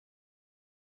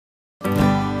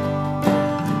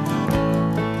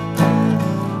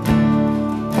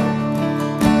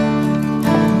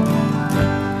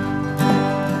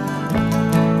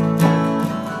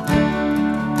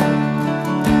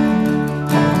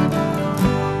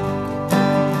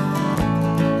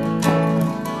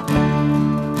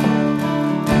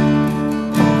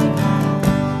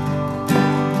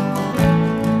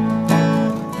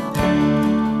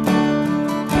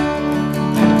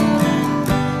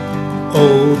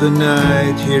Oh, the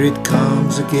night, here it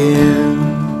comes again.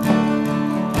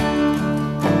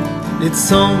 It's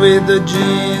on with the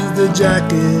jeans, the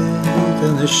jacket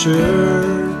and the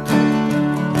shirt.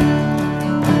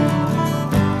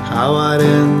 How I'd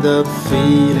end up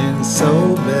feeling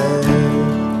so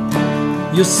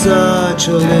bad. You're such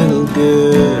a little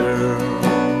girl.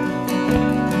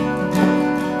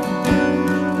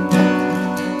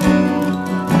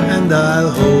 And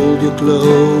I'll hold you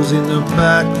close in the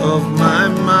back of my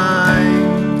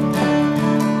mind.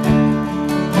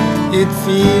 It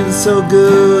feels so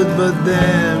good, but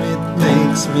damn, it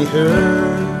makes me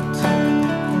hurt.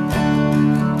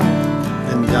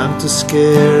 And I'm too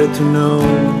scared to know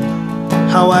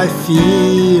how I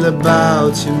feel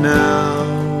about you now.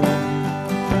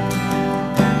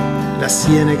 La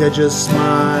Cienega just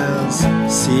smiles,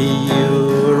 see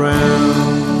you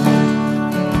around.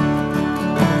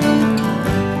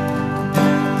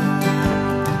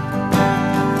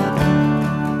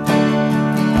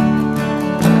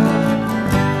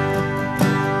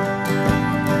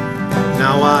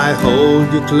 Now I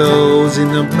hold you close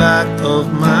in the back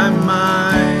of my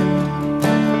mind.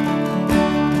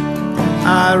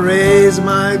 I raise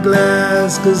my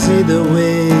glass, 'cause either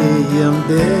way I'm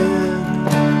dead.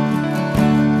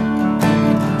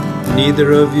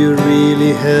 Neither of you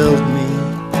really helped me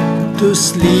to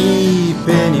sleep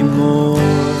anymore.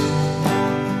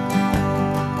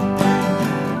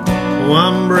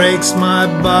 One breaks my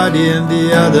body and the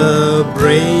other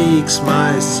breaks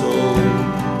my soul.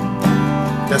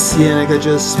 La Cienega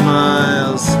just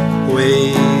smiles,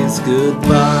 waves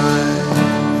goodbye.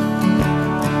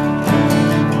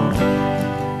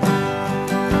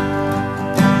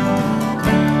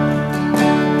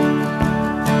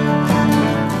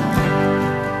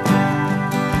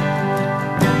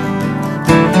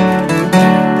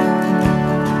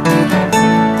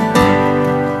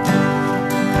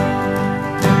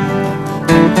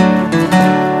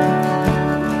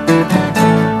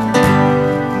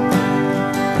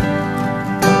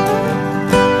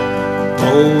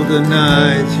 Oh, the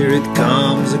night, here it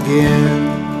comes again.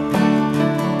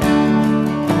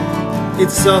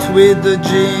 It's off with the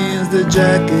jeans, the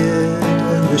jacket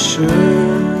and the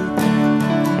shirt.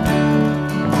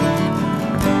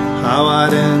 How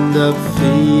I'd end up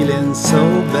feeling so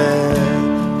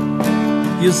bad.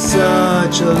 You're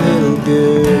such a little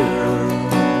girl.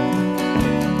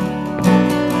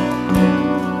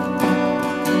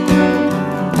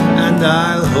 And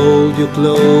I'll hold you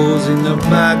close in the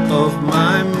back of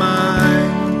my mind.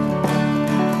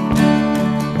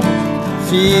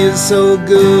 Feels so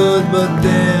good, but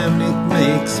damn, it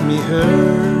makes me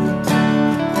hurt.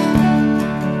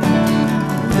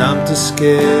 And I'm too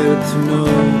scared to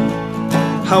know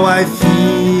how I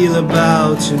feel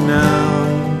about you now.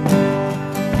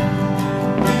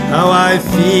 How I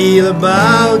feel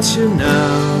about you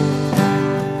now.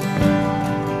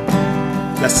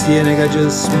 La Cienega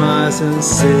just smiles and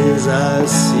says, I'll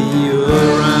see you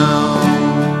around.